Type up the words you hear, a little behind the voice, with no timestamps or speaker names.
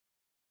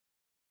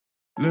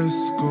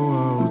Let's go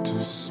out to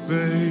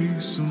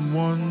space and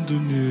wander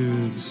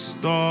near the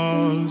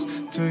stars.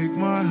 Take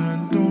my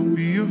hand, don't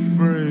be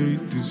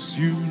afraid, this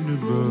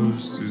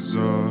universe is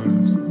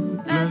ours.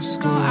 Let's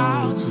go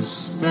out to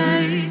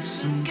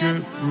space and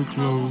get real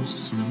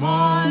close to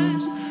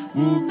Mars.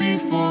 We'll be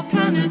 4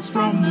 planets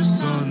from the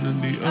sun,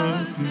 and the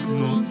Earth is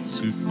not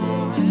too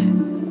far.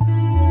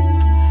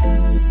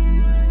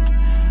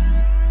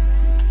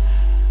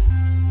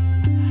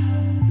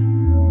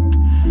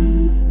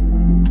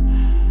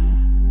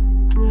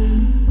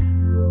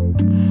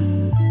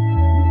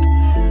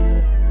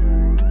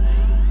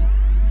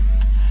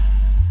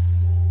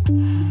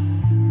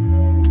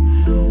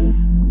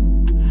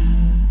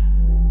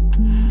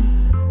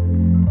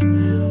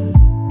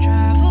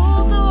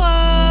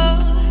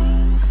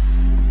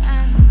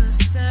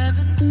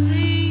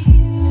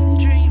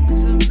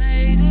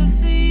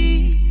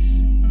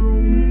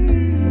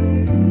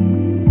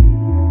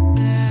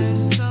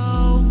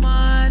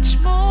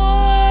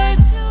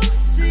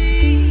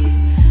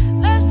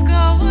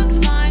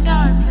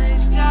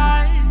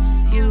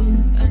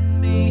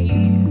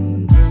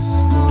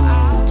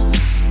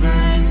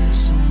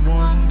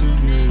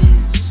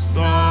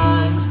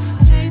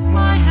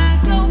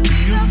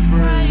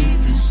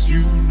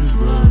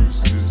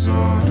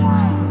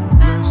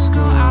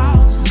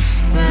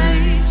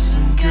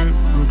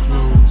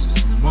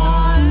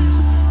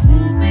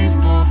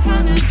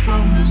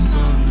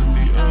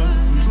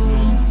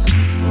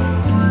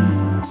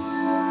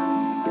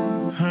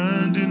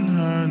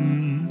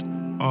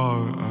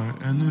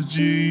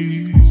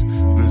 Energies,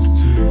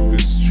 let's take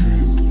this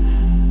trip.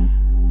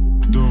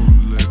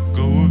 Don't let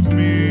go of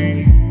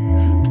me.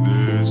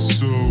 There's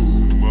so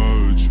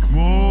much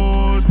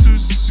more to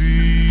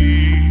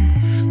see.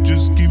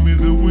 Just give me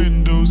the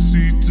window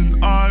seat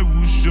and I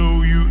will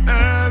show you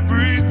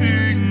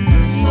everything.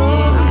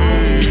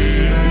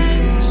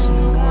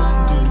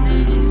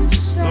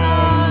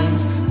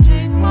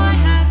 Take my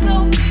hand,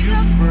 don't be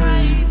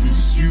afraid.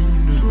 This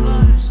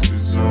universe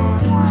is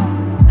ours.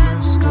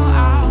 Let's go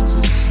out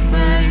to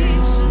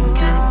space and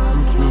get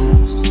real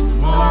close to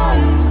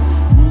Mars.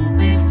 We'll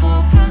be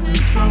 4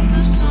 planets from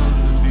the sun,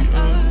 and the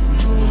Earth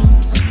is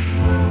not too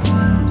far.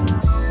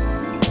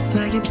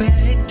 Like it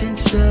back and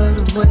start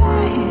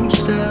away,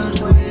 start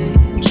away.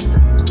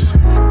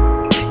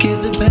 Give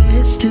the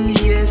best to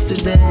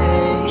yesterday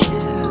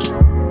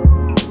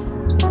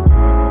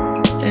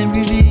and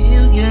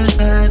reveal your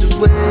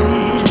hideaway.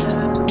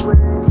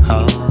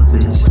 All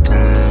this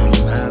time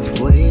I've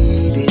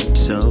waited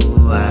so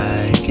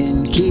I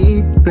can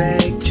get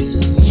back to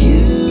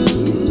you.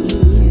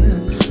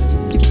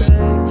 Get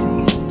back to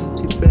you,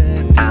 get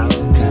back. I'll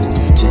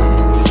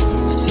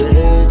continue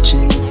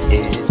searching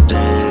if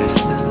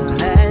that's the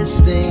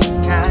last thing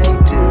I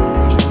do.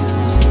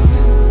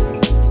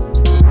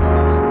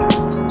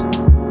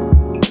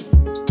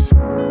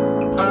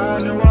 I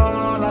knew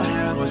all I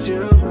had was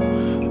you.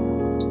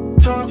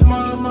 Talk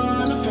my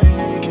mind of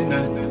thinking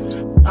that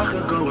I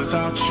could go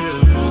without you.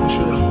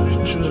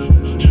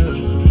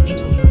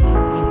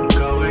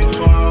 Going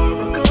far,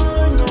 but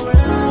going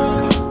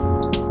nowhere.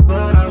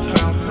 But I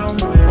found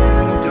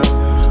somewhere to go.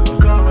 I'm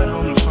going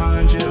home to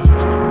find you.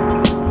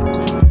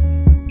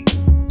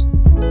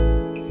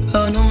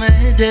 Oh, no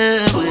matter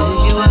where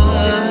you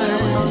are,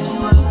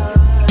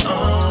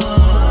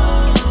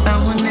 I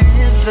will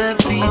never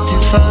be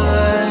too far.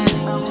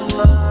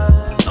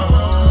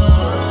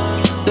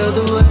 Though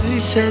the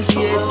worst has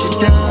yet to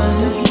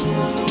die,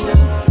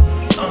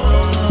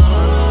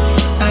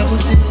 I will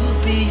still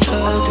be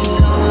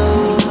holding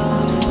on.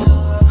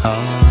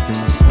 All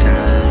this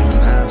time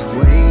I've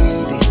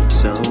waited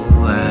so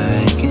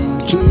I can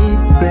get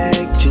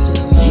back to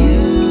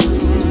you.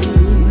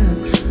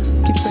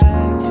 Get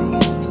back to you,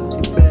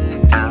 get back.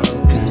 I'll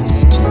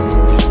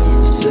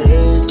continue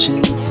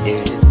searching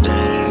if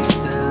that's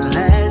the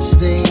last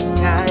thing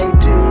I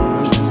do.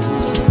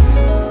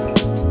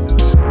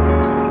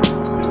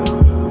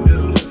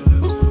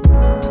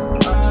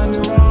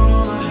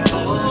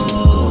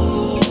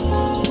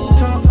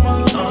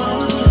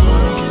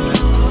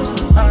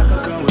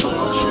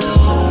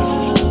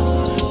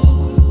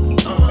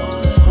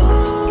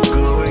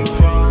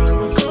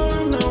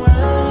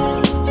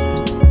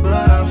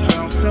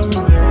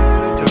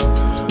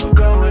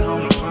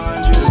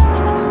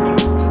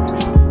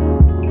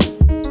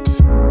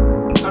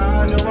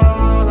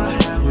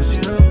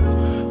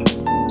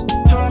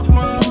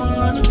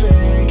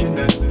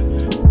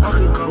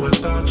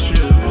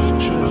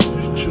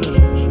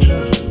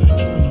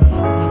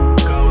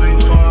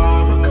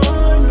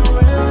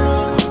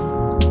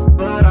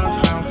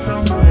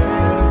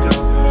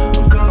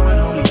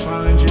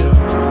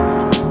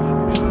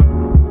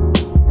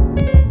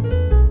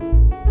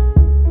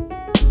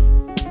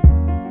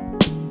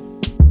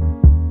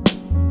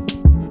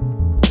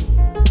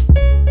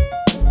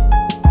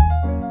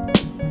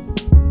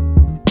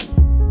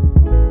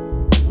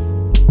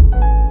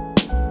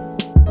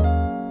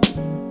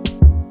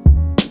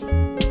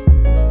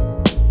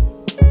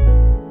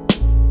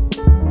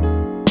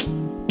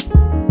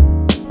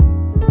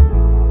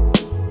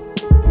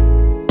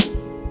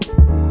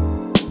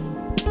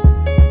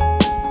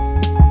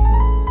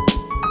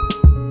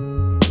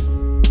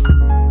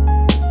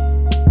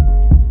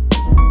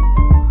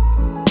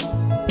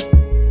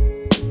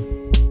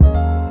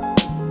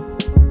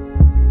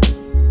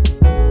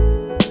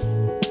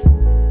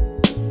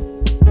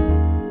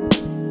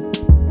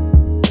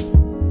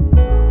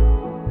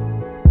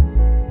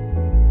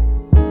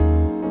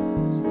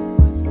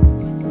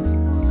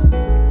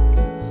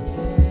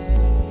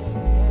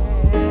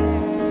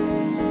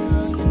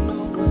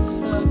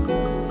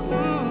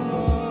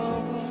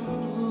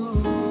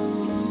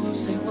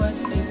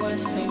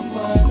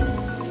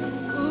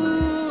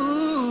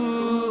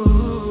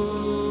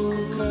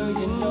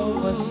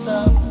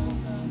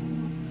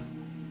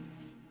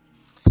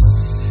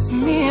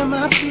 Me and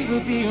my people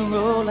be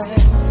rolling,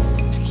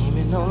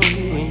 scheming on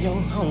you and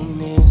your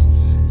homies.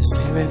 The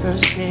very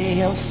first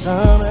day of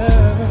summer,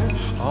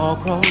 all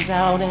grown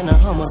out in a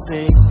Hummer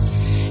Bay.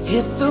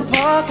 Hit the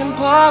park and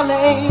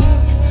parlay.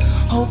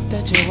 Hope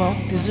that you walk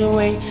this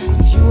way.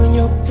 You and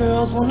your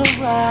girls wanna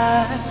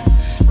ride,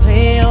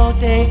 play all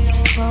day,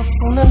 up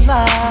on the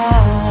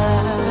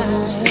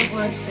line. Say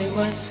what, say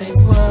what, say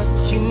what.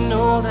 You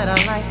know that I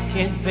like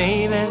it,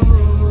 baby.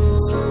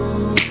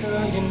 Ooh,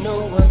 girl, you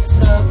know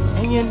what's up,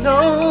 and you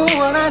know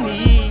what I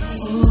need.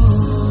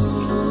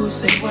 Ooh,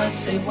 say what,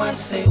 say what,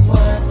 say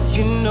what.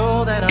 You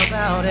know that I'm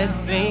about it,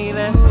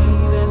 baby.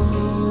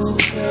 Ooh,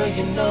 girl,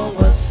 you know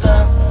what's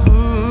up.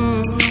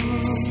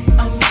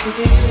 I'm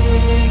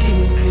feeling you.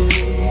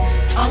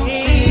 I'm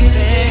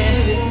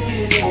feeling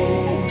you.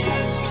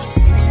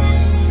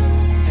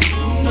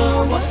 You know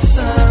what's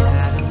up.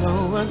 I know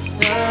what's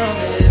up.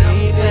 Said I'm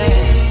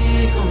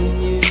big on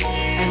you,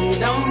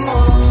 and I'm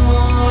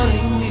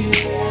wanting you.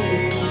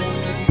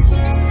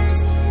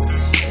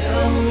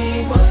 Tell me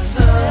what's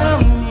up. Tell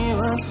me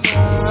what's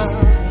up.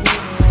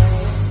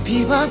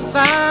 People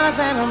thighs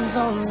and I'm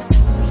zoning.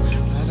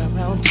 Right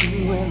around 2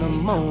 in the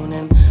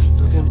morning,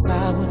 looking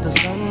fly with the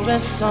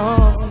sundress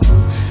on.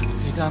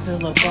 Think I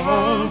feel a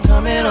bone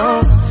coming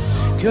on.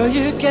 Girl,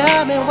 you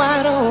got me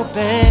wide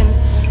open,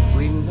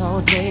 waiting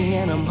all day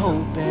and I'm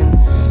hoping.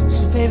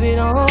 So baby,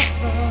 don't run,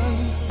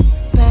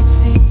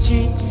 backseat G,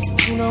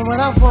 you know what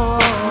I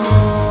want.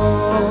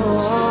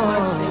 Say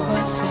what, say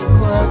what, say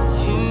what.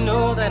 You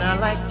know that I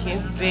like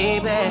it,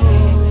 baby.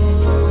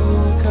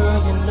 Girl,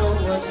 you know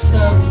what's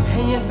up,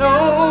 and you know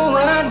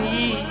what I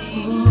need.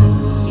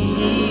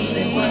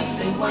 Say what,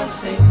 say what,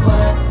 say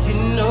what. You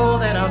know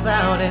that I'm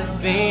about it,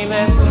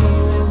 baby.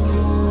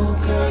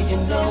 Girl, you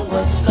know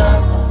what's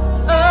up.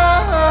 Oh,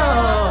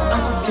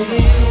 I'm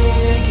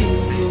digging you,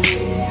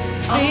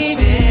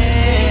 baby.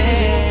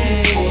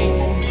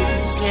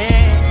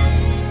 Yeah,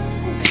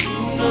 you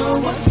know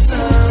what's up.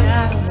 I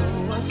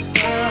know what's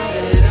up.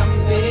 Said I'm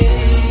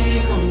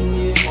big on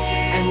you,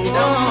 and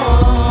I'm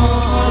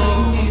on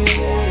you.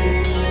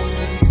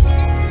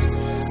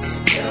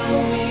 Tell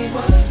me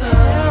what's up.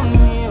 Tell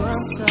me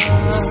what's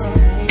up.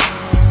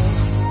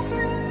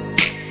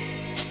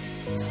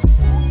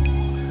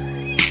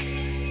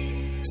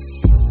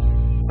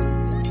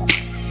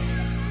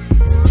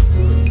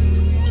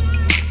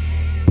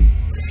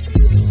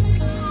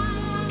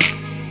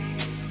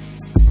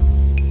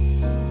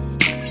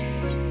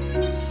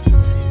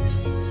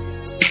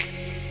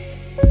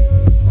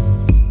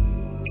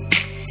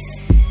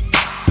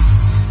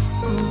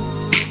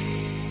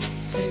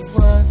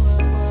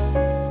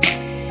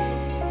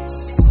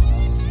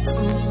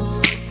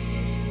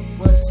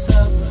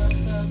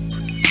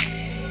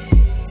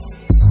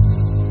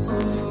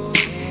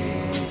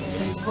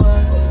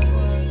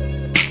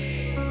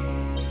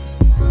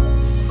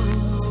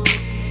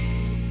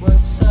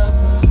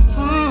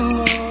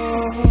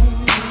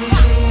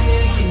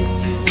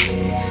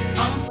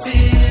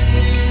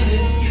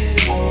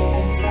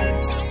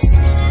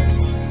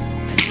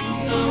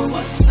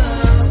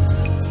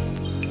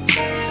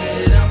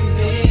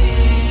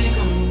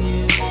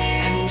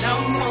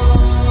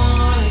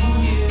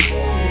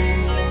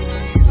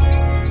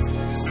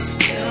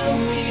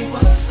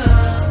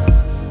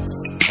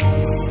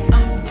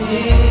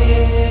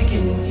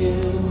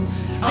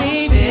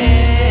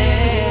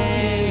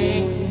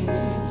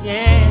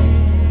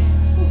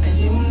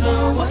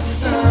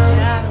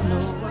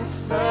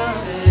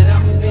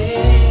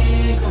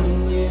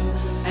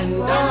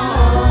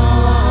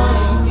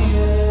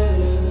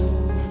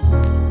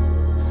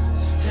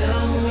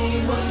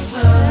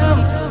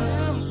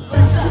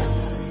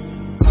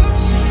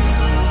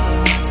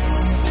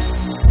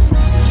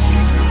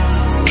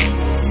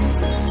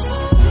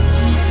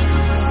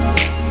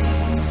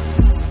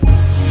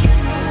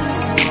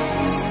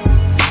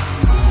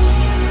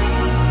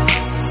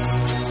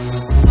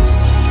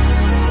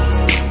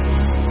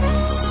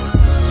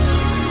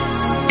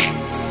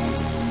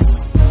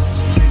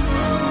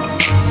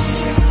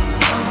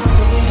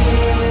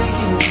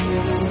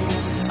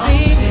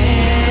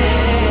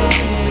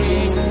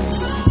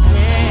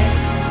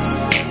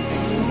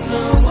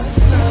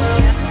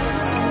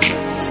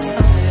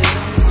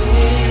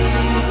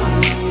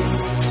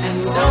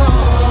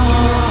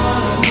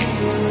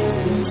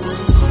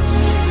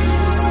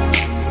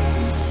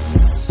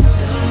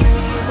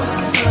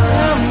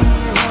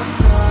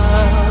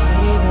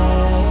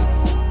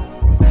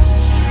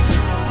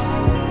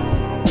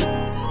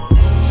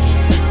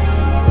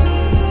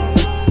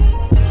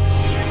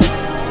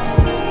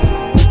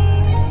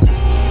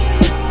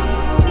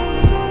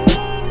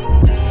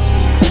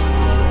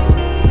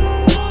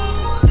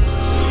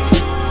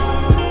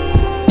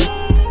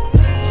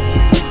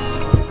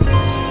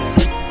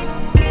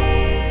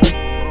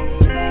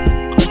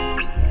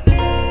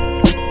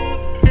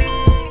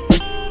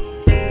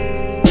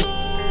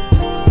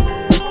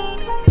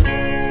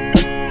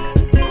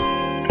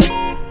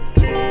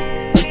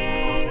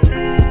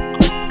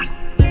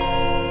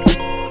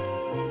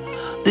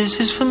 This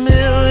is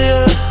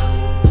familiar.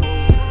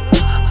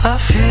 I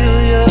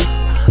feel you,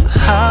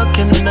 how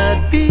can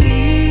that be?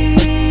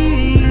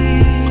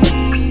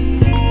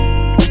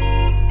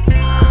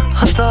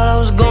 I thought I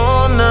was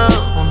gone now,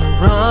 on the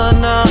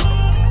run now,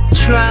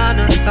 trying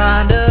to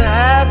find a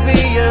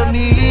happier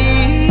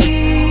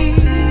me.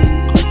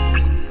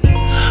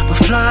 But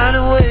flying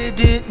away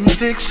didn't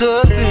fix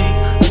a thing.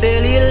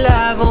 Barely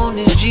alive on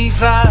this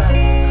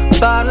G5,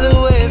 bottle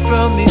away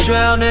from me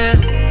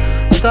drowning.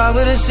 Start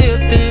with a sip,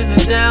 then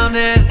a down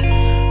there.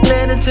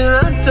 Land in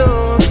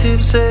Toronto, I'm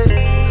tipsy.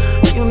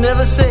 You'll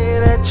never say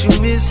that you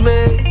miss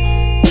me,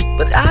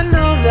 but I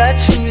know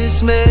that you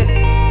miss me.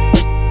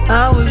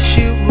 I wish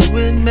you were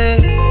with me.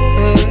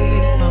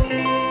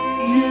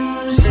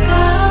 Blue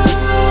sky,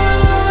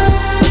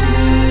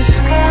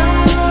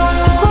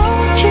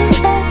 won't you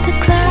let the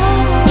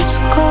clouds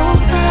go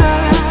by?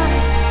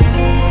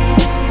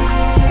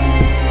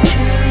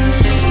 Too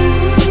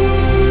soon,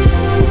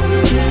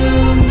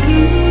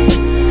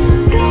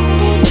 don't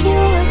need you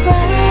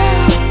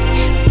around,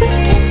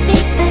 bringing me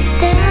back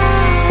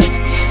down,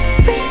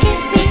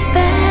 bringing me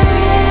back.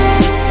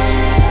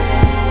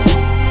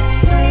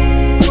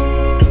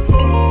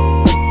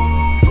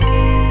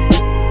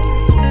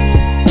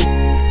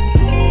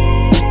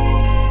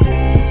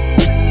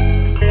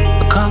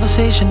 A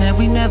conversation that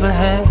we never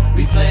had,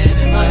 replaying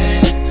in my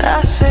head.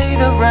 I say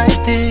the right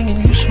thing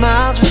and you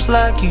smile just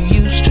like you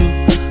used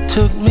to.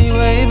 Took me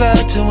way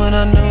back to when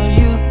I knew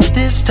you.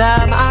 This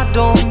time I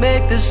don't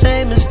make the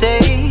same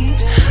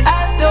mistakes.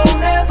 I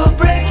don't ever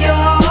break your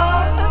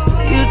heart.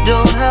 You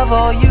don't have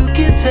all you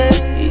can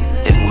take,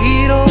 and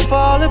we don't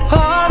fall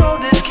apart. Oh,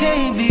 this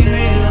can't be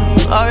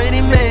real.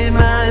 Already made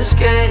my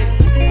escape.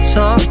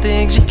 Some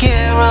things you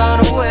can't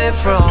run away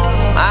from.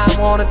 I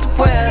wanted the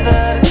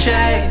weather to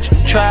change.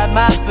 Tried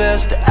my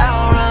best to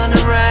outrun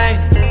the rain.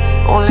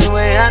 Only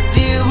way I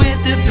deal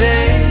with the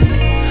pain.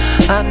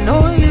 I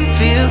know you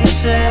feel the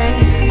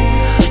same.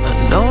 I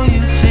know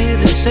you feel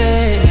the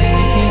same.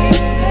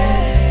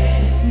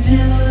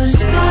 Blue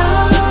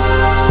sky,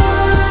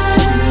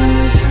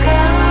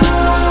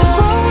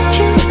 won't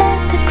you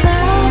let the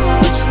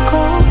clouds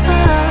go by?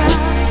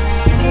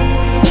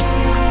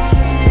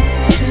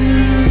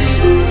 Too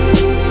soon,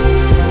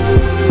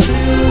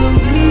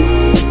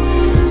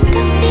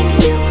 don't need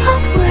you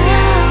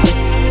around,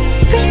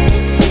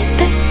 bringing me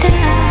back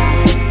down,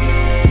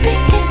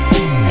 bringing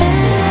me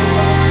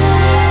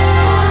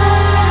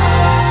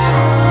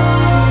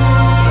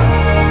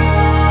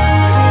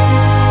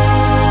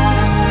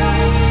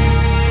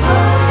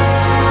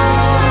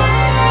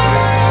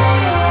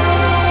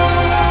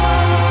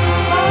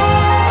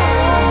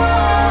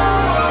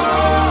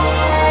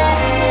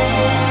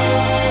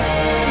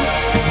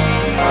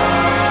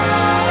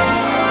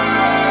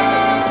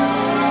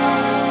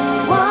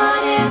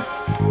What if,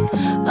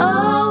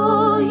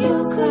 oh, you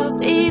could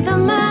be the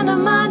man of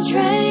my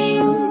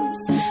dreams?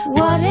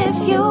 What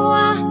if you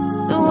are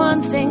the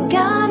one thing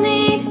I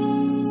need?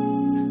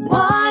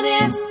 What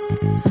if,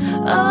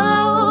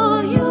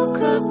 oh, you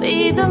could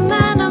be the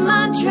man of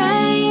my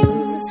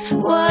dreams?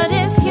 What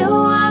if you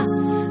are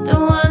the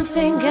one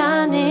thing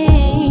I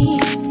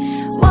need?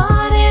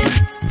 What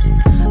if,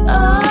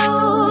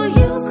 oh,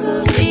 you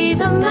could be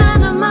the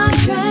man of my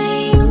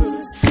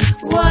dreams?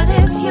 What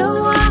if you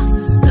are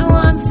the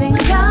one thing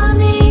I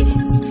need?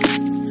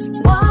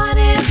 What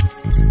if,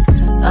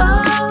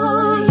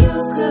 oh, you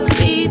could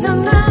be the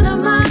man of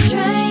my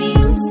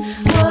dreams?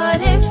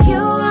 What if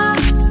you are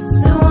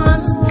the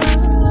one?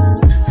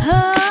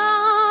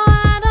 Oh,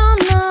 I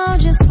don't know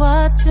just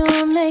what to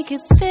make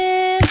it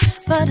fit,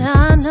 but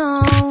I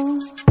know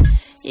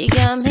you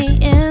got me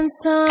in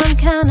some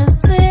kind of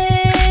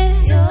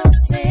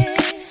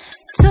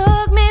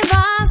took me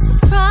by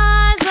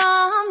surprise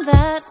on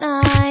that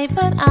night,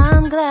 but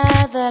I'm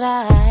glad that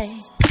I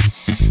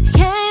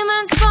came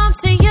and spoke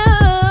to you.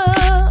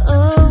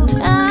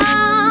 I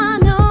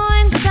knew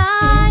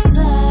inside,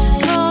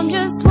 from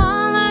just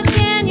one look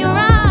in your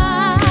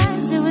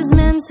eyes, it was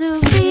meant to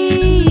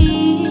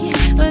be.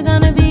 We're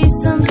gonna be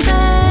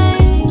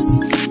something,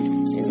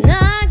 and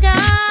I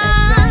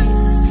got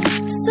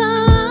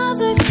some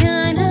other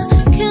kind of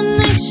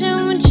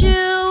connection with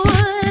you.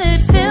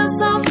 It feels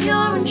so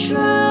pure and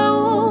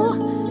true.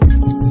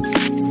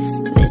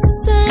 This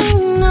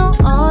ain't no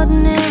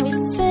ordinary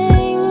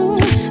thing.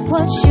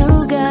 What you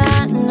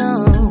got, no,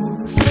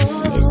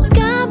 it's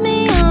got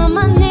me on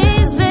my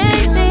knees,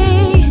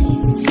 baby,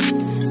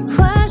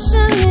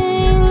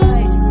 questioning.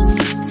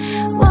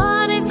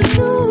 What if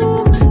you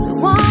the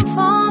one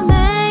for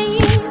me?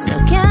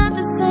 Look at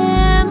the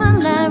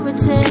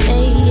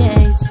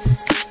similarities.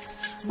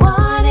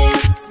 What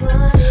if,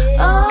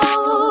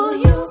 oh,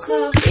 you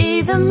could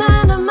be the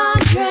man of my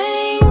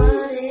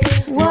dreams?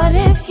 What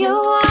if you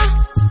are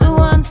the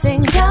one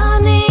thing I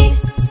need?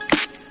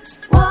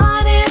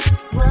 What if,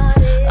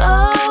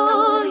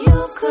 oh,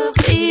 you could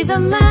be the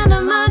man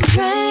of my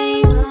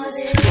dreams?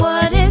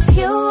 What if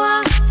you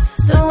are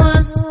the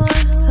one?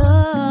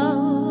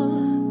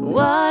 Oh,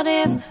 what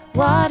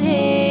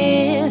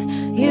if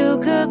you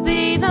could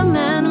be the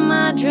man of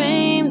my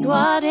dreams?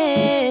 What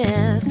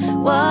if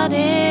What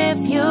if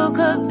you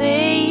could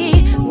be?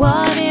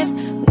 What if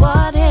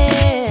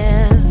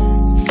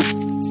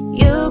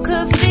you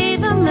could be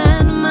the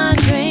man of my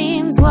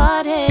dreams?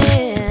 What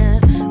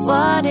if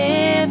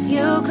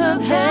you could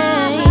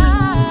pay?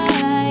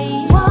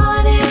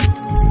 What if,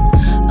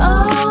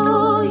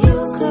 oh,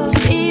 you could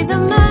be the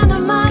man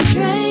of my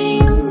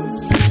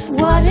dreams?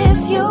 What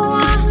if you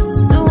are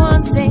the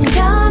one thing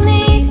I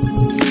need?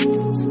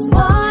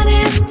 What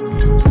if,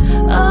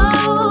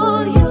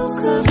 oh, you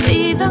could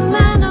be the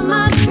man of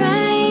my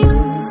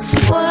dreams?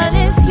 What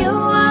if you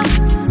are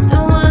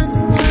the one?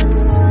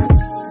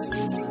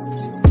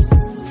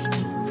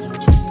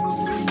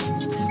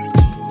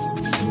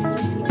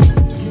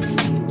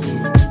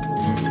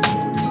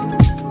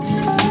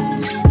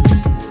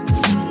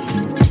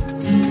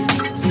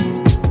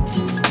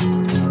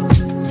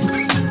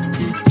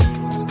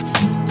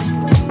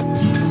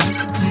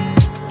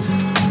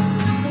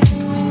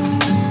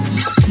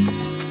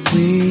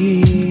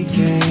 We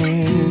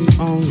can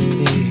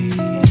only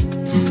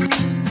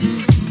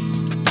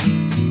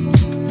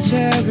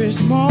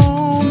cherish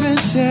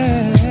moments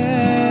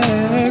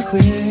shared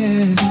with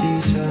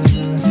each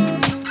other.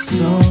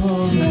 So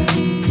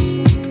let's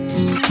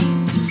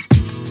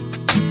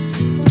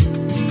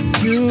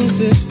use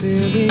this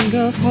feeling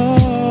of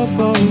hope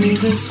for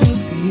reasons to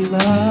be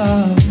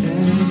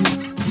loving.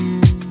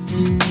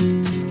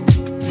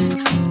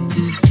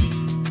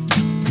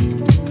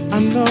 I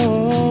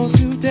know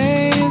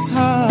today is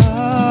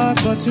hard,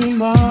 but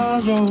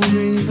tomorrow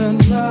brings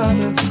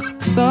another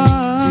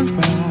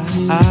sunrise.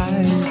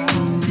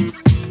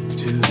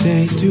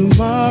 Today's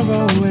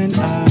tomorrow, and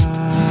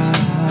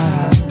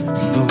I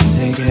will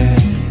take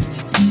it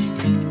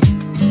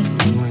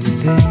one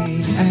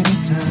day at a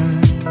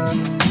time.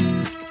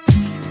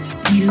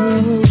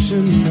 You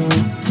should know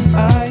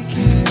I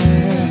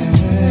care.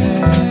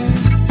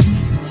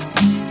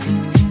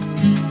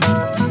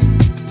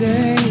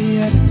 Day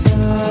at a time.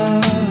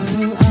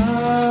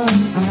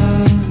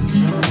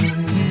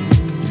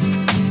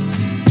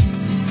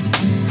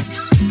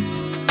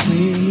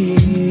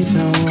 We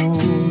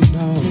don't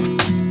know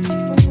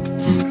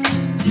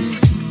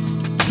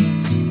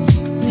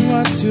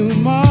what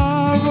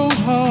tomorrow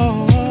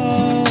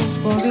holds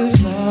for this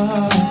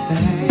love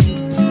thing.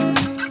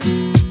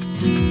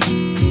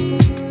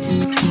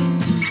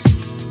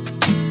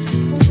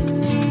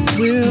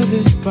 Will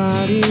this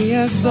body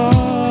and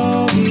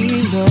soul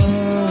be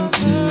loved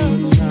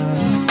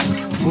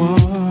tonight,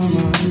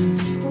 woman?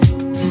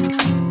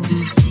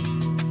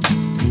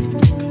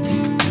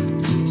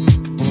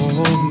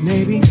 Or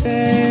maybe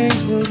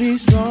things will be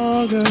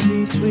stronger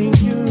between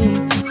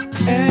you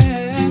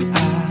and I.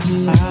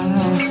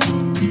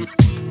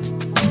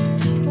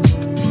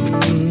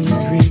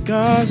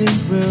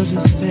 Regardless, we'll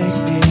just take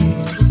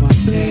things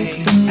one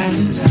day at a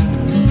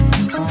time.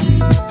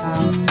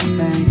 How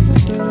things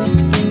do.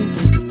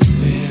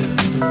 We'll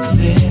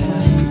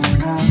live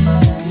how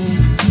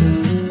things do.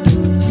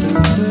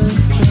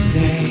 One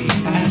day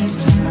at a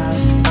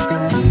time.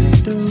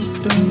 Do.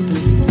 We'll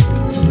live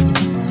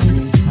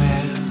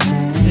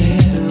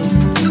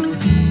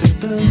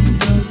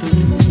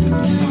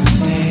one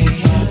day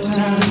at a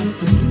time.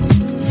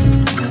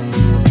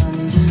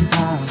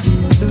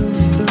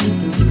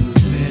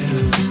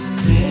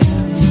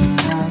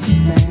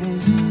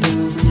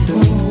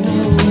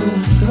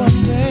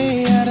 One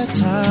day at a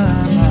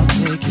time, I'll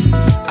take it.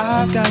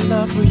 I've got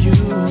love for you,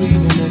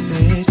 even if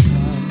it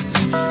comes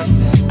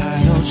that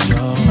I don't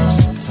show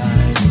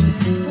sometimes.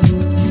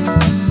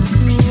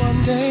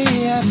 One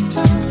day at a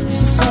time,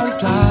 the sun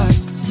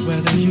flies.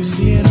 Whether you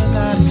see it or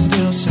not, it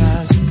still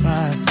shines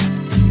fine.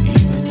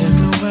 Even if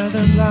the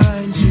weather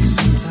blinds you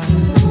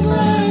sometimes.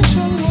 Blind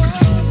your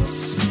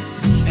eyes.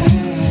 Hey, hey.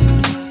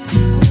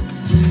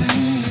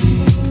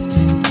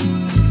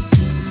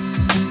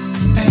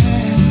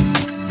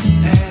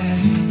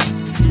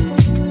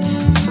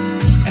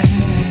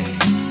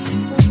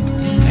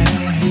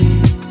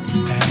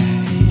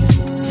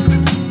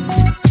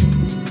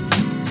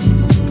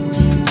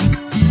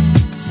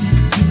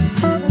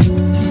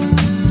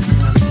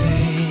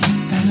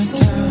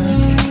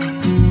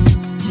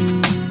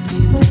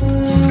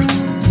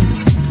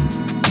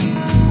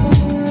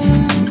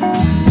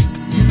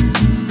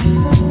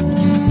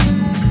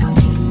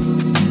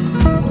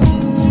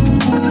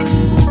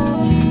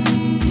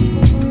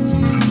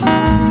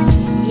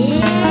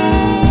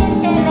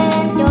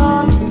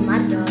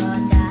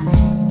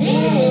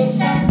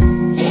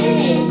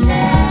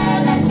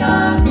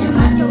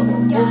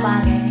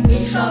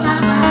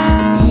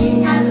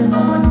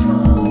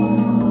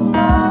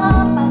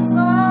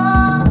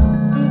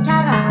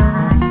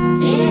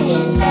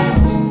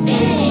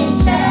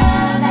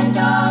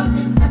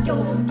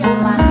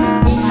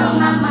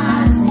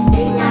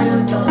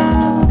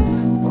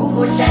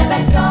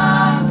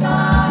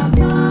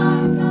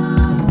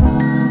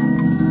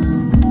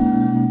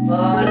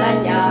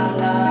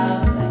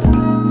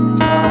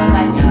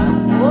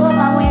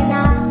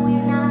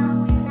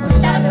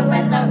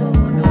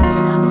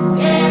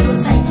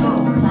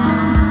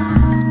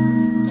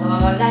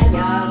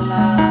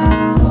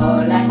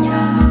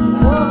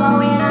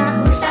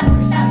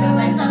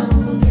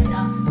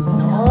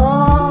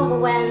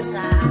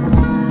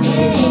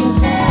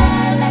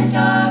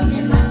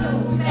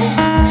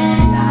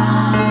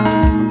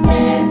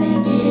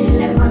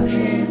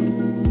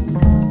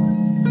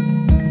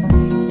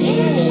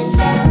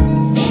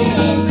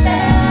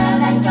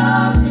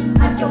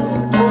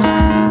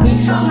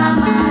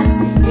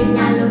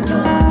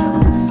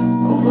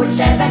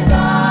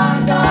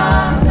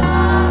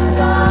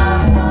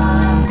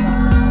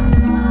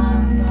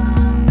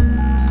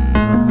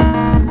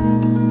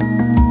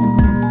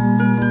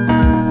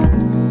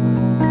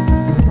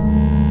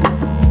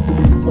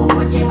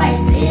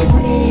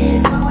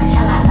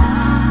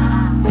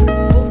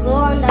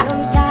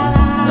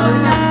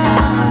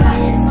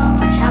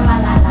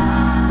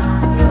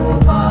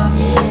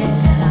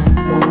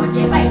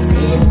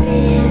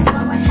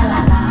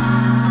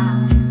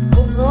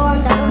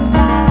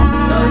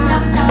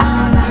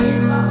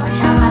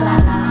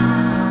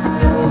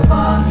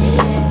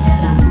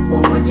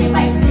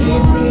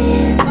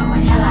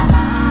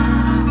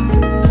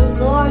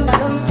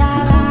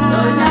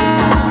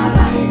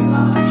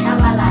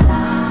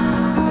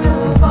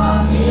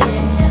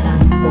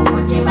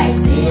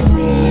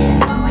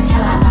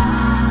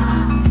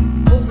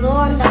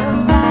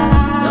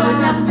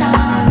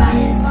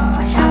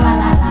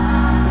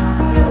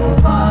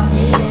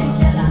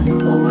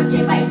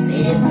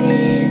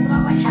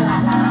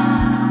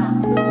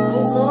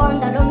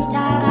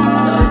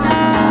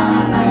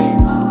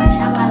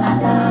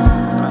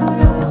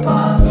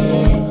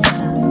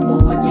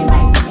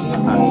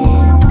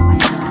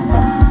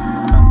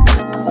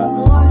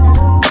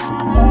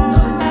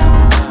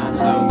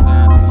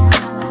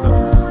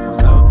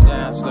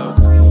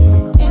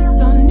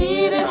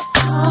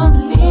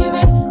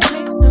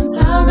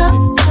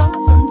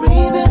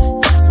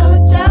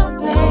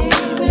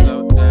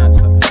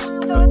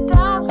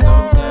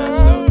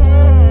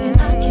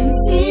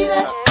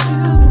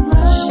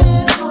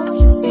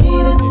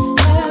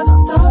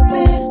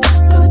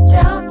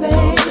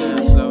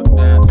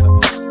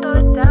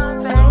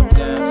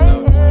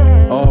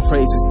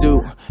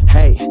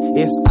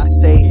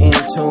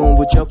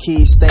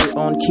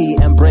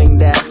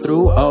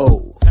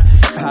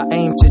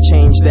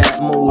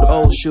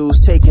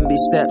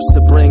 steps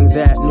to bring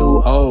that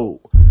new old.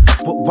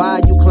 But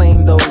why you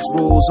claim those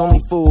rules?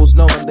 Only fools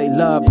know when they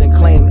love, then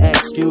claim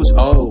excuse.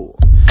 Oh,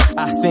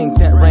 I think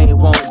that rain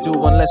won't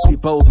do unless we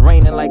both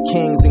reigning like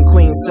kings and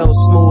queens. So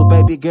smooth,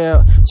 baby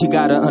girl, you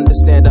gotta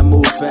understand I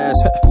move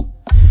fast.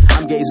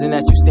 I'm gazing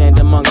at you stand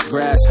amongst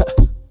grass.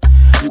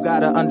 You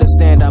gotta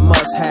understand I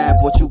must have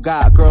what you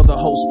got, girl, the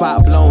whole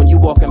spot blown. You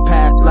walking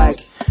past like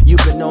you've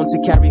been known to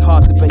carry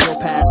hearts up in your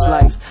past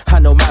life. I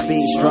know my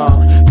beat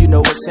strong, you know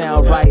it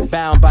sound right.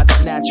 Bound by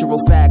the natural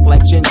fact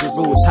like ginger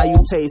roots. How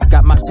you taste,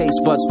 got my taste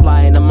buds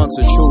flying amongst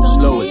the truth.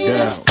 Slow it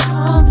down.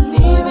 Can't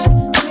believe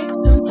it, take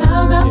some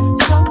time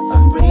out, stop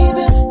and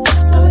breathing.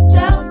 Slow it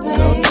down,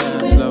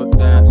 baby. Slow it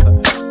down, slow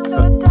it down,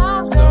 Slow it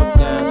down, slow it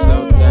down,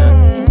 slow it down.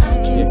 and I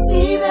can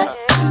see that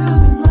you've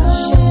been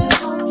rushing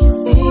off your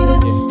feet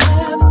and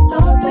never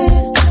stopping.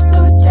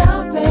 Slow it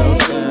down,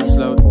 baby.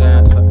 Slow it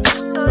down, slow it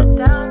down, Slow it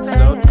down, baby.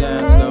 slow it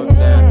down, slow it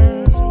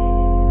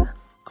down.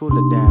 Cool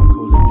it down,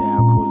 cool it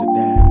down, cool it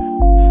down.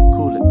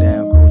 Cool it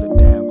down, cool it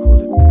down,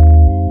 cool it.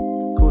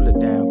 Cool it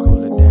down,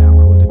 cool it down,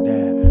 cool it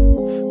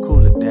down.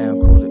 Cool it down,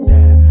 cool it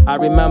down. I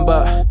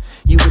remember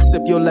you would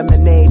sip your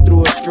lemonade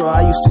through a straw.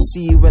 I used to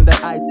see you in the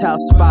Ital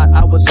spot.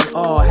 I was in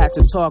awe, had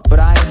to talk, but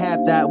I ain't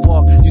have that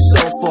walk. You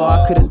so far,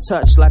 I couldn't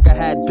touch like I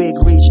had big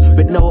reach,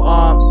 but no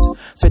arms.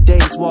 For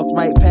days, walked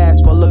right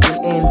past while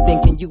looking in,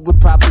 thinking you would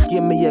probably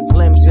give me a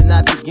glimpse, and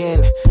I'd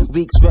begin.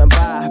 Weeks went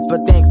by,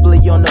 but thankfully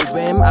on the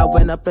whim, I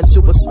went up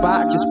into a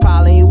spot, just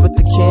piling you with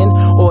the kin.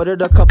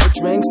 Ordered a couple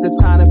drinks, the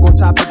tonic on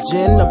top of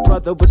gin. The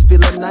brother was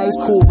feeling nice,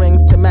 cool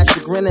rings to match the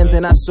grin, and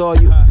then I saw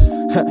you.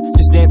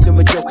 Just dancing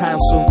with your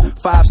counsel.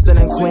 5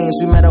 stunning queens,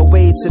 we met our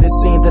way to the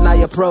scene, then I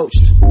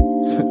approached.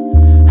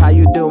 How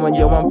you doing?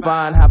 Yo, I'm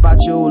fine. How about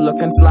you?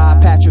 Looking fly,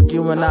 Patrick,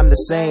 you and I'm the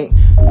same.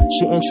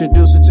 She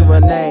introduced her to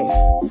her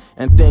name,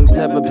 and things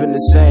never been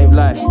the same.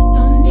 Like, It's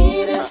so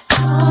needed,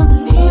 can't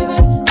believe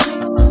it.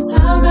 Take some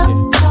time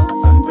out, stop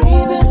and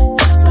breathing.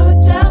 Slow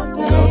it down,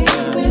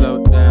 baby. slow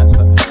it down,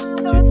 slow it down,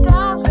 Slow it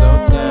down, slow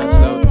it down,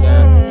 slow it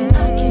down. and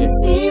I can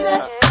see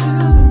that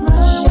you've been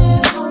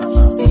rushing off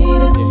your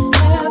feet and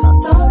never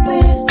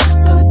stopping.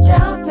 Slow it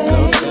down,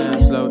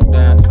 baby. Slow it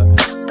down, slow it down,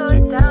 Slow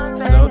it down,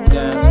 baby. slow it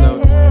down, slow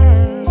it down.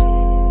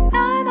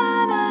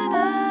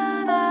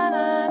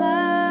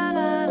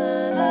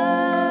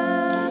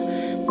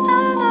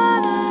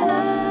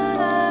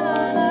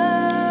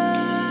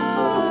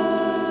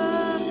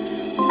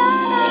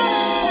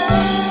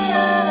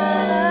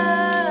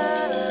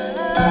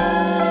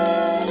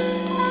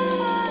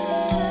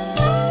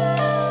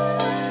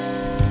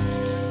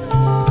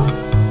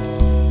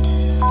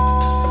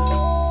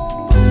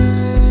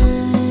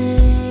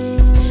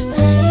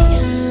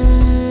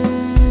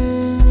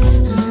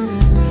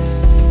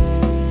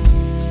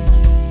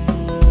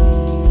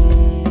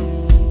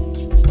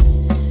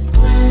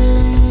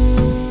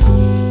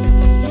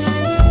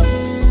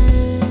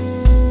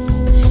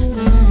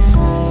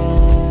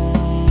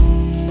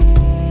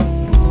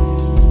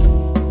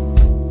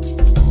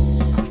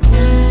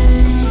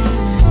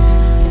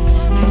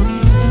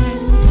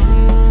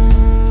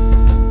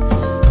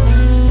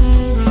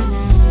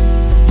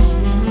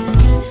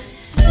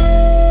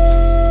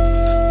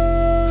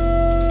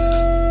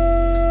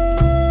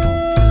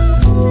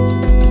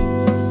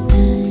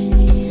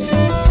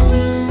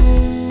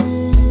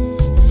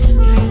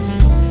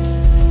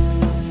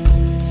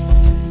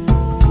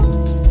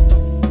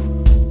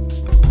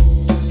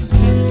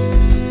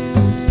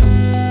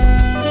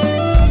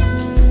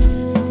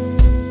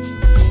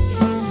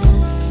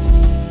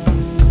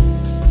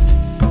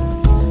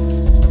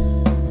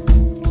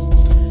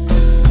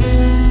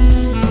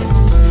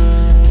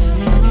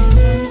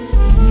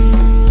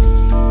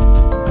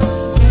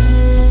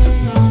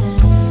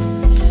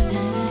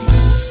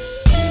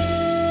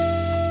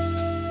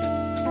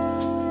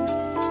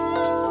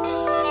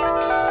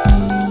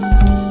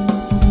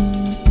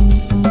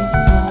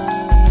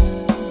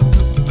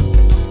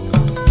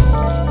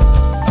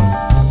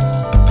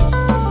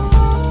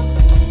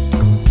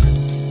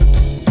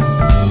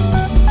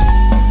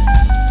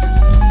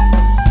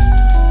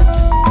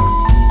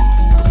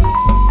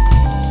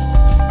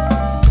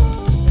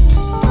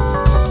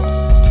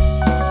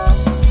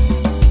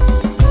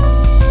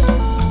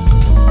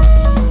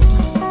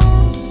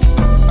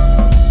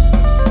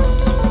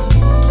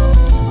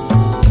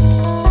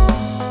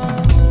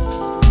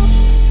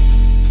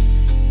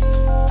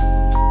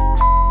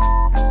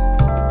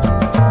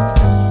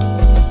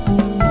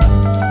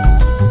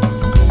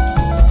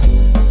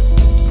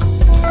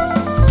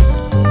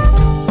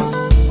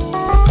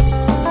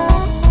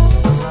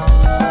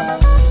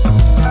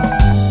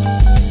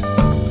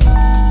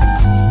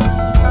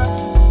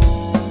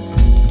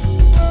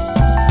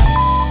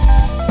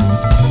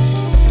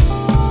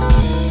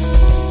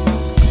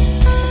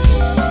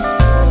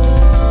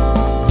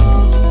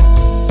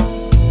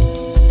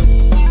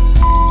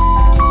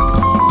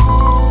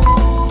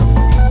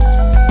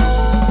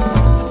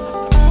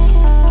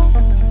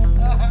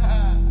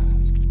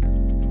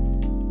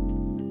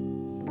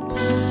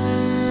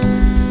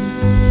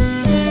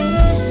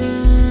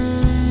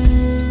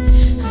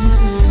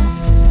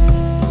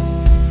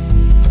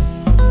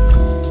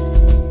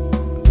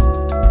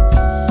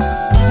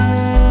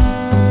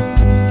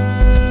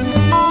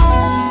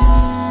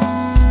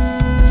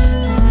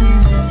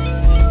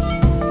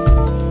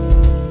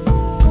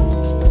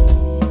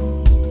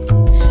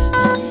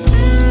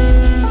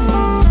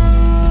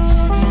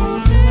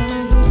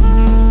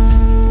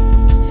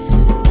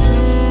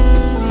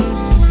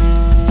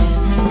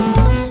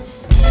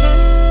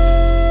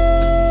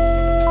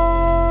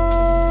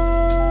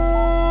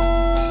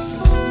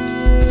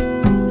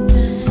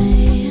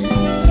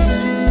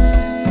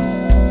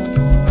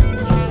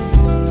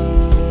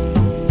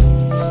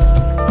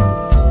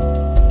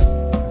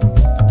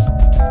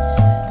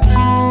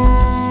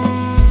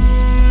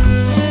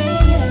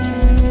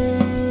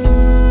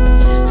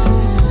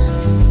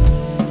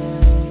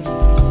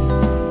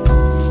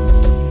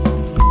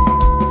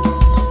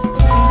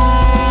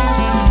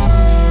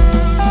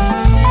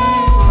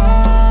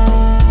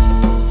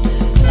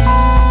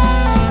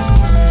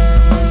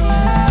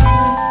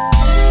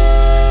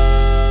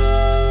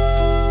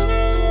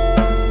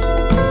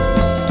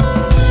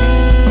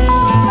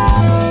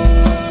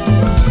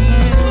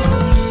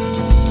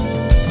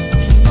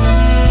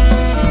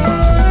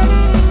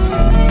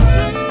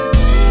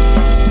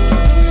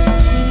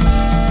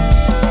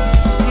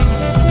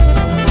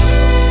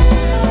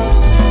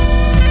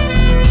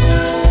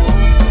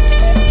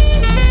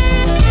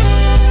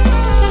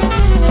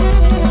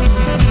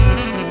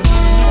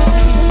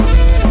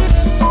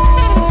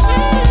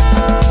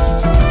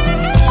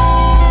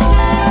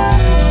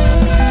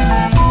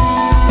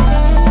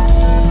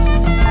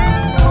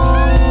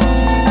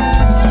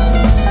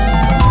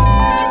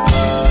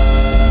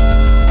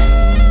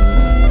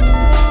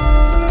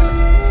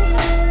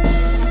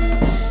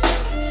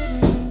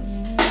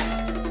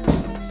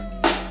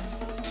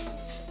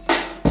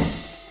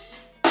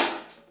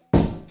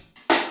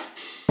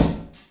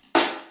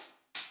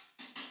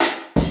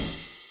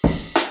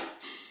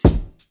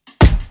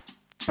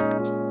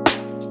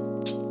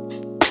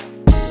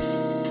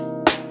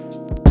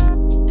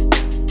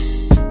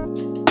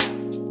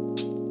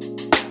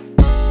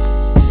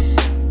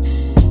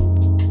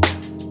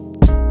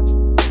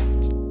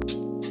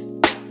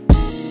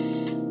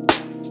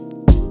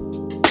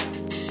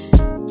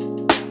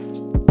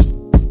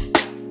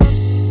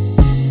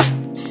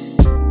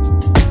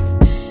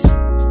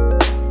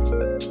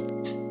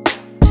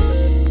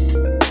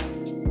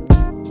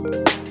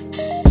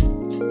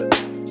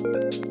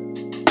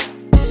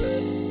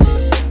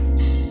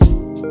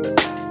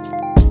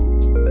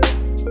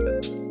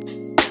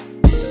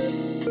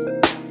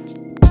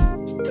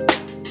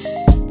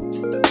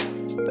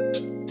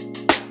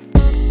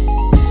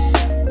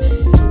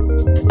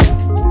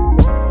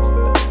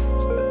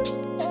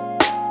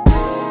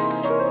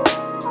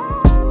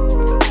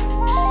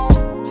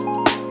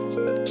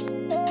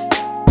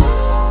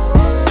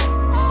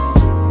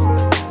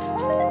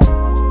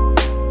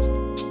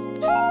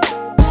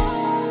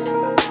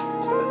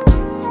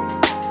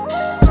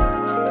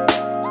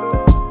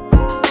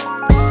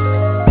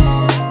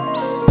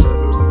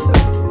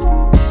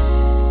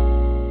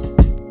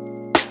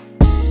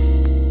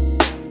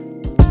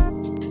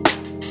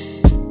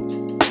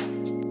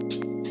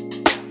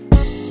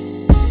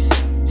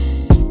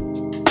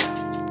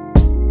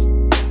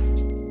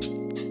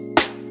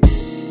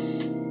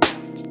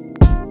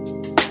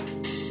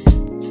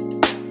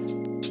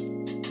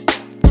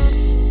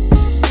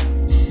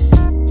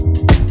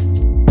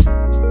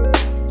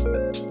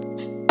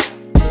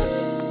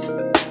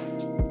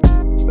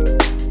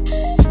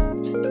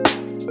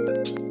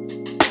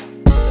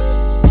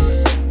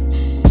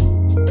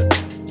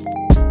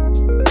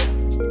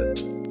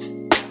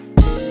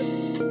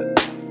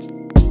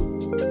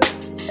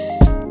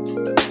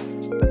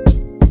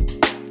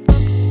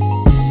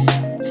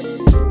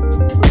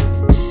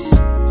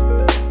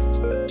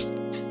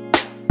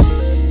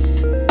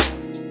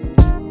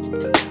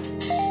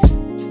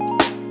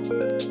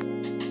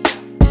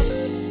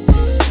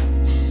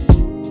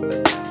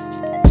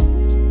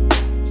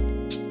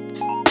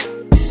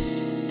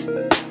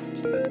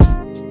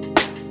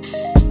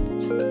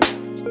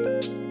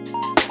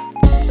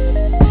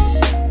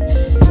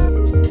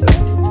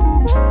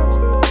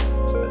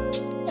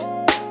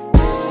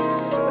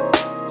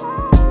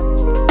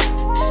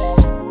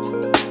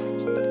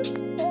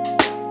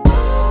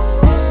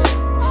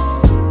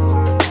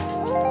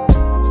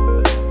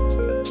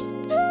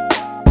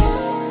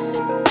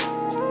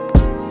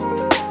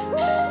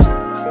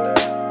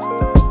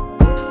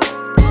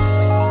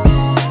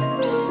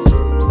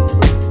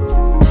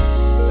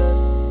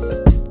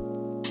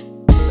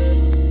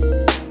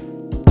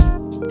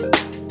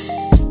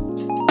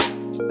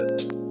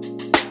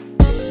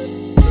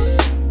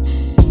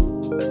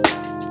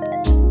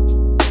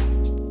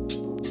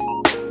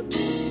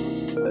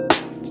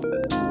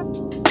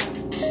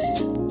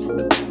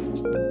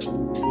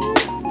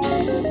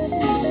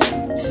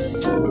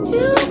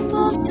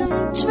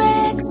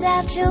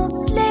 about your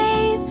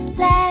slave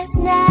last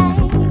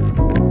night.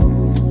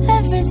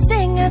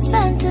 Everything I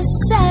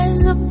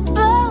fantasize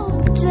about.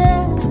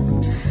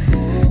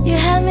 You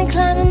had me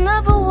climbing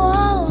up a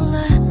wall.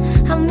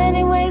 How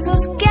many ways was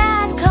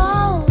God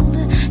called?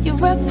 You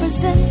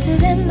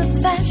represented in the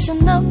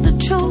fashion of the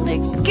truly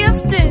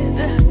gifted.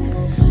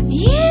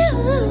 You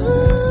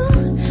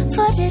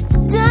put it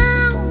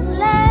down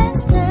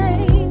last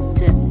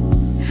night.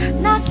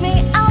 Knocked me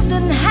out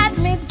and had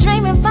me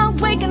dreaming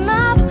about waking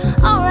up.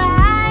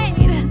 Alright,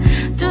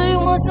 do you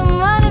want some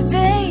money,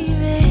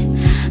 baby?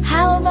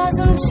 How about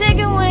some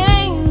chicken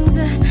wings?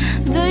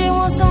 Do you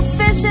want some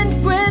fish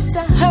and grits?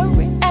 I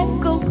hurry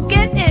and go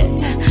get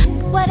it.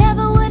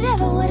 Whatever,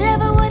 whatever,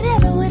 whatever,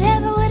 whatever,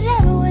 whatever,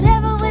 whatever,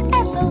 whatever,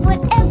 whatever,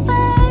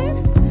 whatever.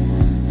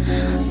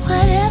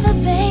 Whatever,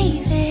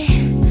 baby.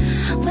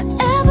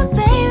 Whatever,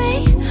 baby.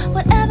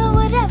 Whatever,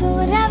 whatever,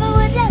 whatever,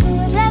 whatever,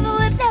 whatever,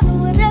 whatever,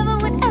 whatever,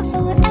 whatever,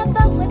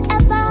 whatever,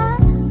 whatever.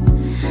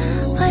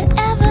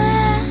 Whatever.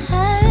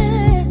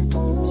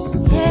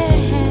 Yeah.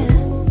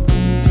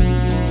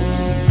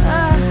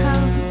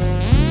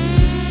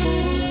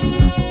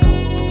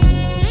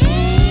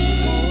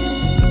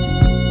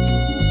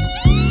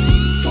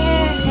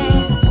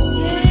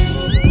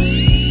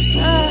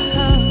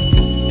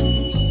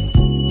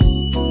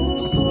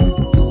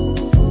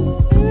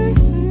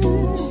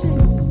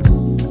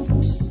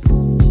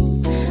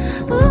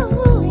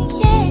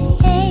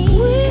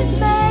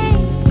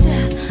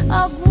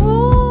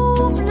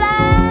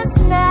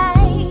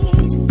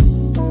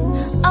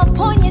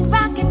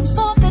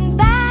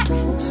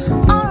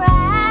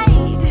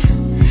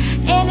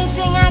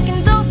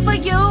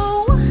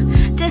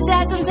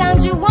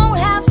 Sometimes you won't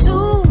have to.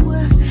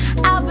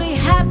 I'll be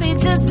happy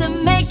just to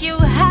make you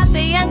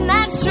happy, and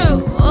that's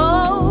true.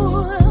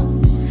 Oh,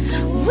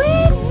 we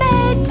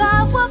made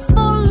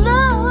powerful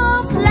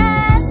love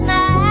last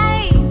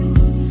night.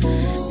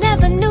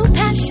 Never knew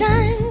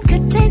passion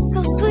could taste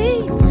so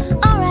sweet.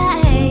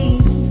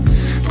 Alright,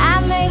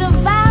 I made a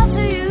vow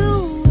to you.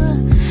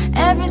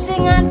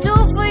 Everything I do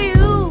for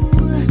you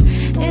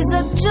is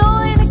a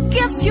joy and a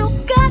gift. You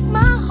got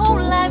my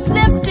whole life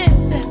lifted.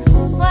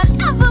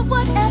 Whatever,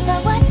 whatever,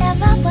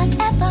 whatever,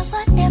 whatever,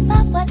 whatever,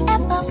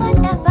 whatever,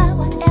 whatever,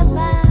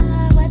 whatever,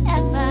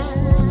 whatever.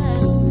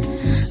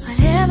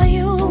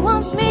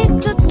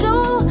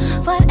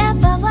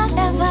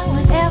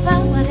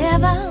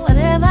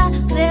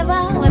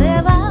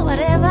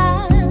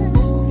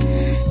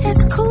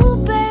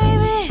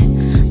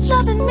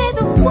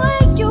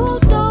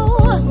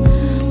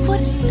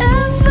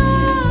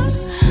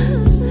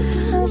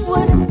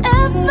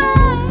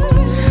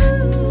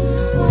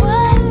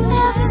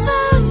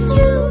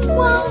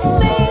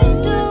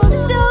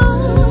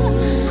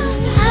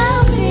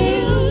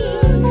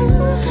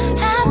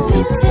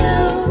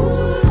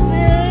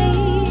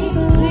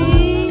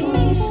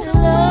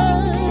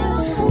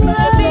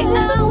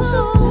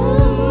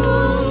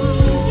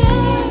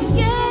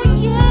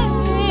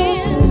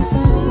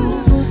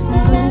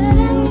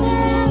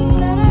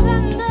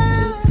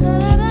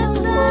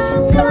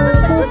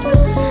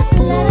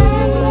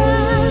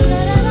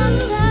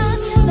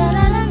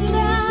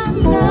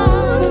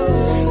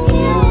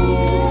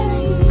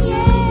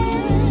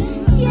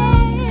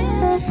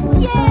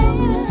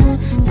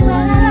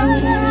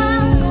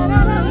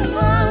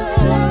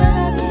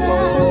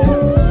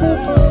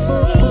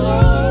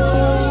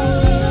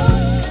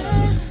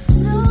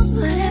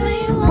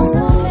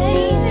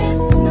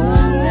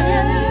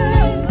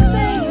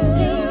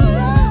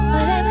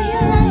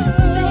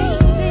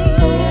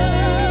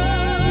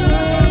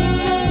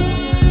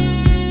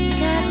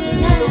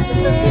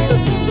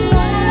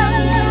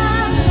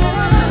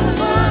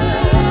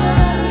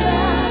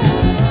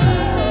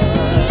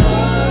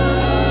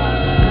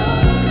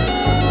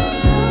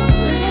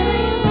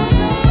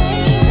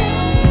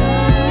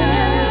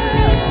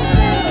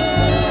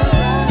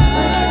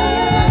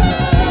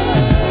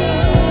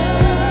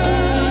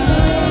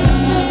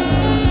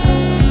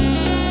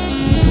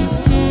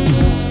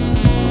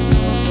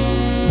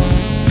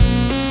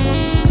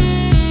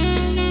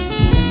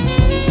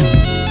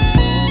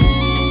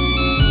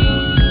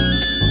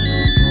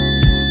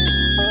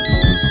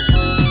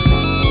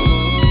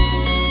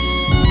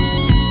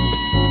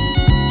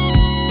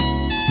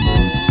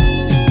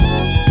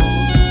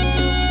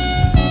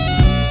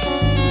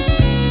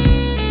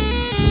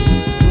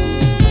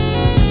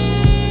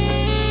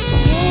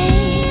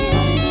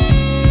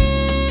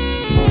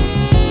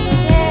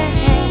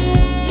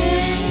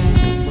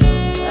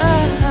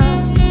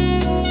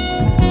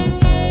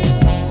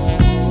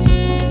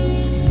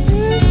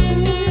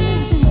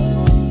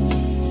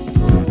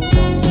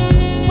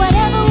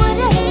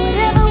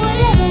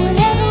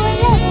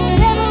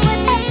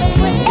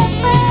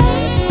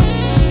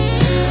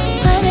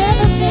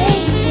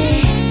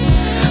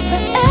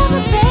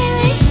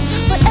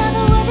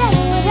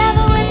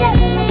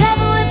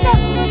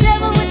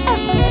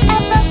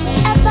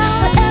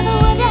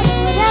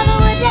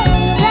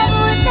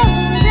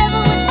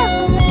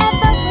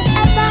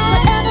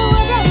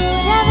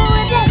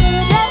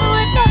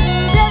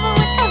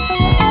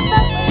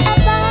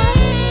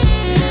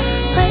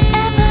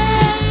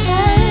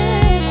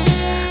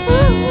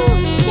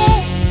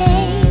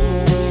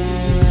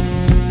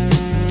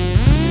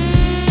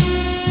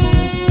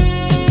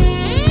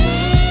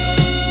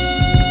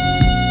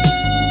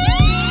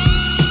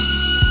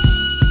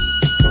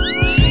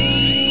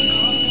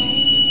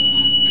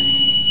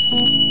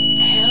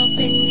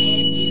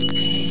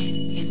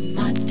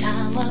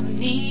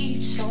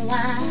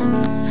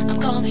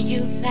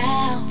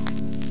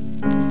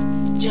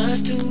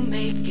 just to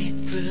make it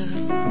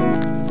through.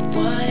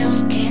 What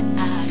else can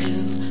I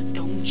do?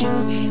 Don't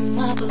you hear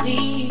my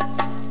plea?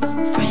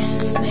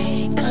 Friends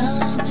may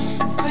come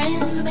and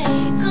friends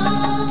may go,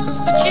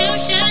 but you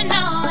should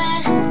know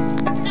that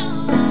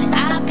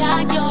I've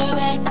got your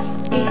back.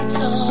 It's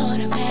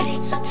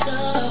automatic,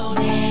 so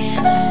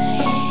never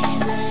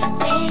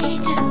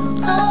hesitate to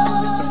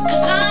call.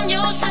 'Cause I'm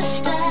your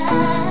sister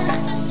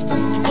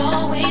and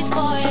always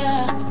for you.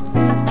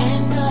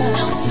 And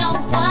don't know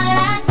what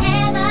I'd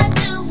ever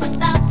do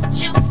without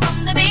you from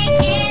the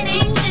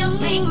beginning till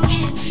the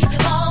end.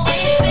 You've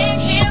always been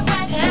here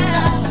right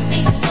beside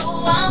me, so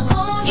I'll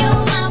call you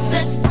my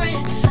best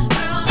friend.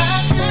 Through the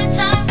good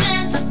times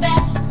and the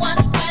bad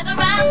ones, whether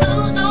I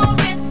lose or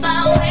if I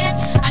win,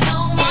 I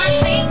know one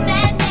thing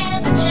that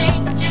never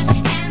changes,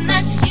 and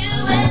that's you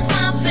as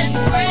my best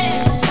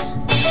friend.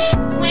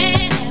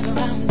 Whenever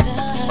I'm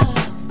done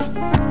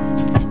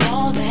and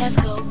all that's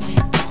going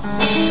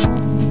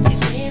on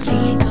is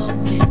really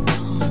going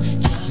on,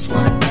 just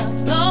one of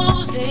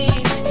those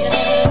days when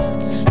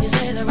you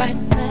say the right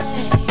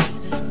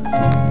things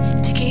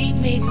to keep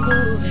me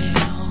moving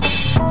on,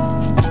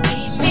 to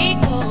keep me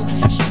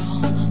going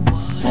strong.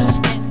 What else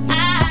can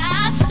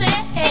I say?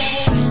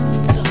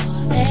 Friends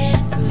are there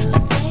through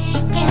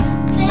thick and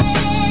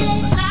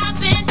thin. I've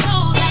been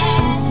told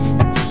that,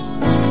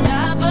 and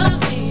I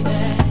believe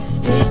that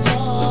it's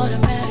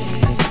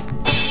automatic.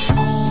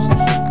 Call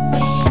me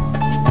when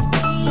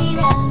you need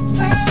a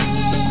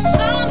friend. 'Cause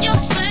I'm your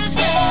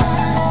sister,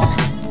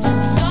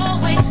 and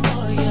always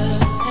for you.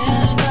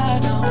 And I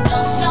don't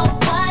know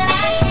what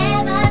I'd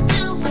ever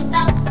do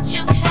without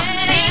you.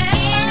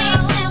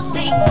 Beginning till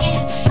the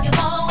end, you've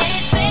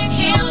always been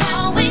here,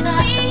 always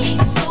me.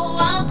 So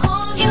I'll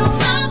call you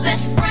my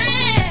best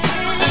friend.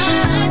 Through the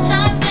good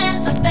times and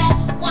the bad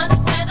ones,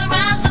 whether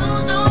I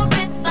lose or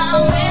if I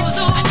win,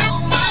 I know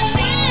one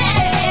thing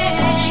that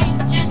never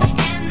changes,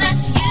 and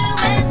that's you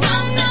as my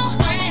best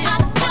friend.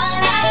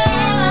 What I'd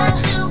ever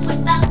do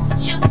without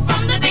you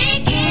from the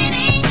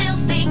beginning till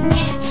the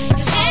end.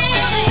 You've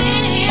always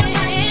been here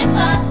right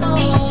beside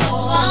me, so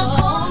I'll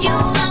call you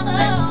my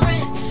best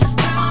friend.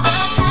 Through the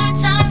good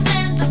times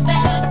and the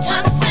bad ones,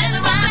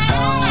 whether I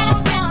lose or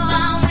if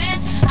I win,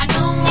 I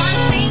know one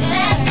thing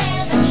that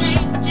never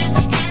changes,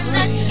 and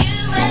that's you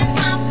as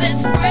my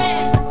best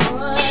friend.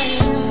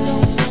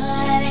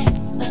 Nobody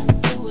but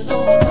you is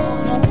all on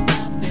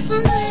my best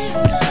friend.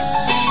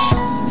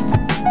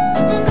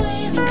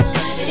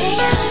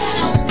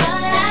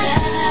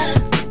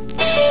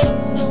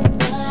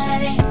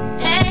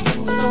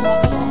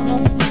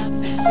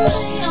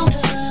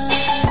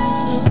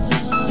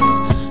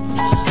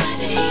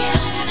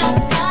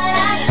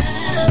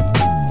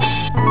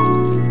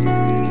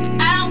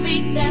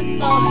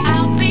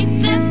 I'll be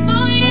there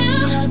for you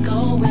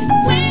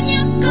when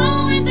you're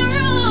going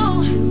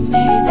through.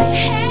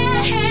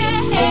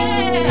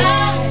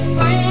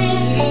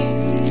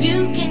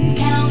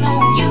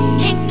 You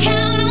can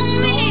count on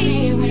me.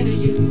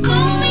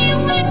 Call me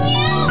when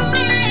you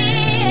need.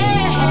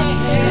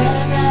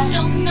 'Cause I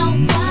don't know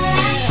what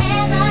I'd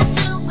ever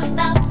do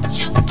without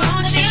you from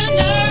the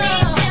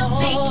beginning till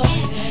the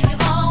end.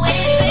 You've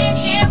always been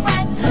here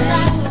right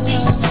beside me,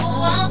 so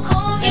I'll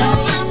call you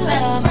my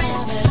best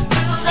friend.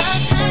 Through the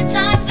good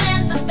times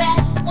and the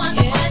bad ones,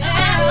 whether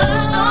I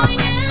lose or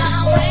if I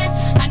win,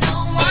 I know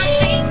one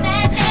thing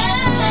that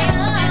never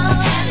changes,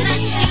 and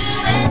that's you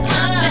as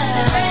my best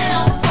friend.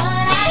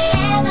 What I'd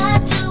ever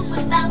do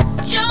without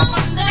you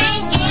from the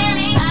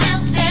beginning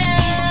till the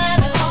end.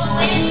 You've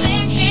always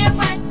been here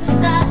right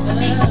beside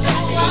me, so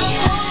I'll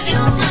call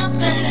you my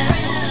best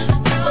friend.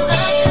 Through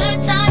the good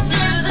times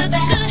and the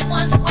bad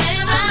ones,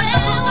 whether I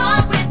lose or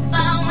if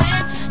I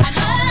win, I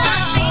know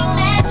one thing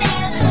that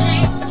never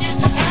changes,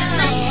 and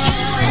that's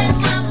you as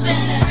my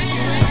best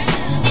friend.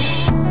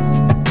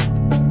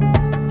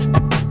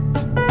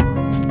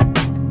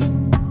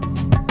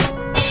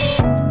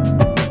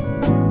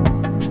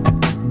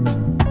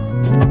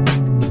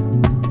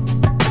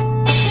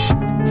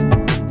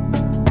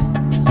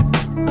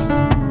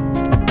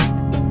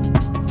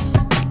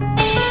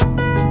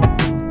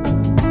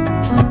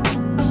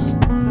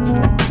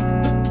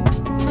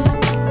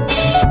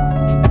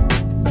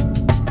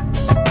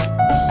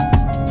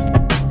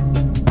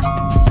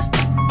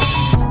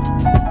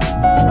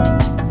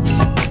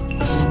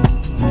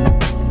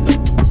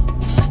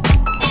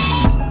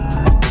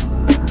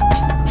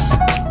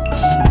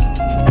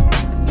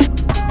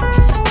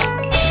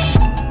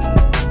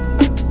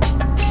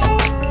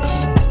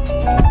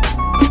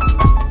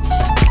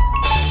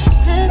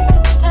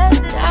 Listen,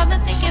 past it, I've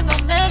been thinking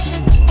about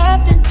matching.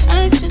 Happen,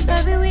 action,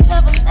 baby, we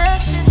never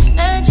lasted.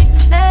 Magic,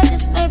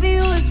 madness, maybe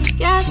you was just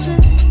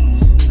guessing,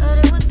 but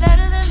it was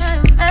better than I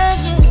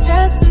imagined.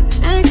 Drastic,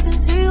 acting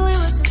to you, it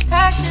was just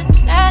practice.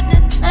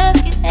 Sadness,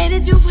 masking,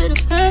 hated you with a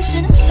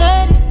passion. I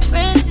had it,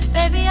 granted,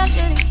 baby, I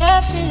didn't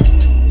cap it,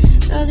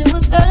 'cause it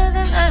was better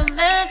than I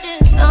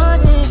imagined.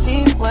 Thought it'd be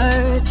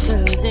worse,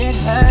 'cause it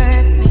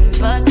hurts me,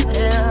 but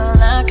still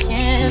I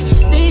can't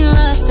see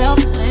myself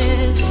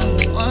with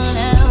no one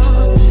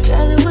else,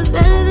 'cause it was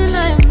better than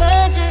I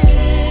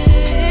imagined.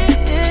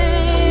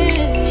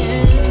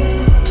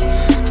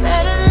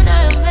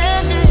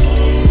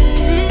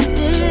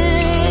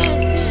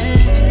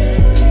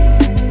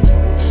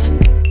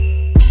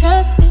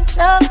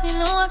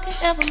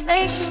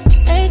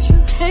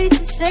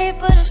 say,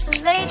 but it's too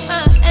late.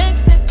 My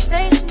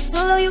expectations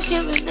too low, you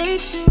can't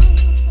relate to.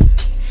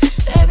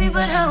 Baby,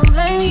 but I don't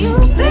blame you,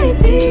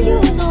 baby.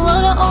 You're the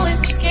one I always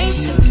escape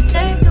to.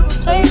 Day to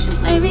replace you,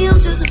 maybe I'm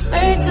just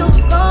afraid to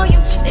call you.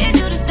 Need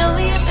you to tell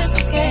me if it's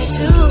okay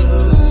too.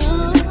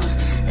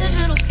 Is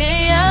it okay?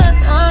 I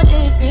thought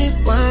it'd be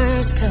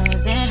worse,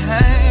 cause it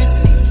hurts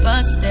me,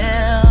 but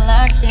still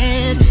I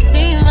can't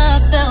see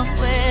myself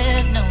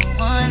with no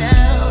one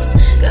else.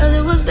 Cause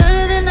it was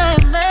better than I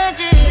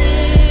imagined.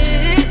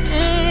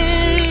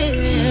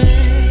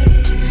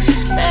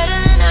 Better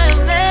than I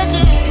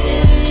imagined.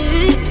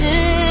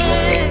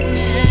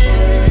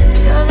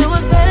 Cause it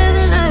was better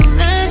than I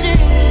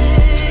imagined.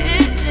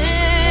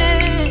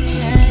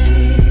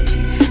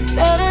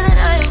 Better than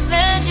I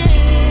imagined.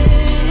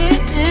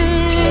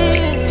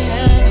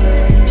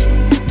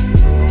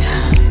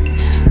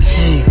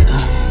 Hey,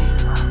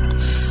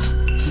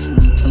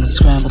 on the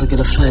scramble to get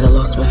a flight, I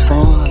lost my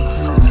phone.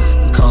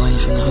 I'm calling you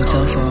from the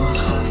hotel phone.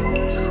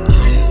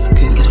 I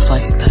couldn't get a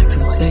flight back to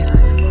the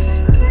States.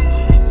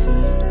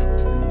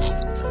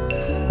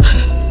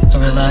 I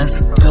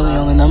realize you're the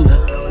only number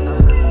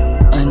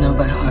I know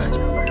by heart.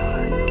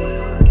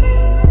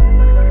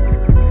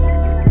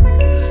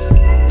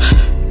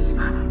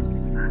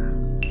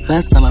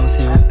 Last time I was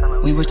here,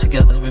 we were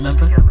together,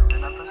 remember?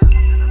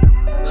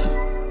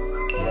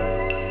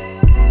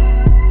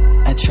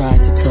 I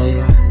tried to tell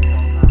you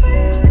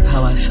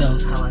how I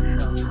felt.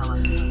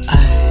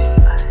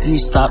 And you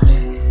stopped me.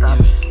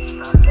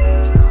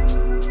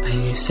 And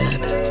you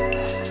said,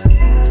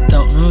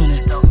 don't ruin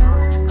it.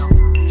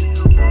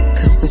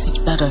 Cause this is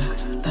better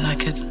than I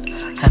could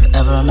have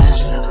ever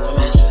imagined.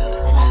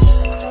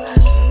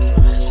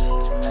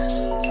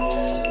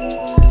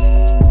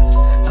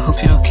 I hope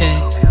you're okay,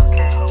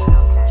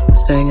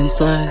 staying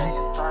inside.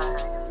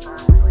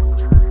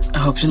 I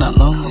hope you're not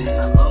lonely.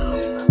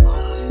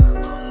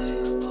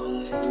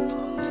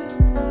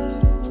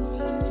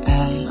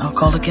 And I'll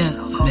call again,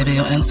 maybe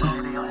you'll answer.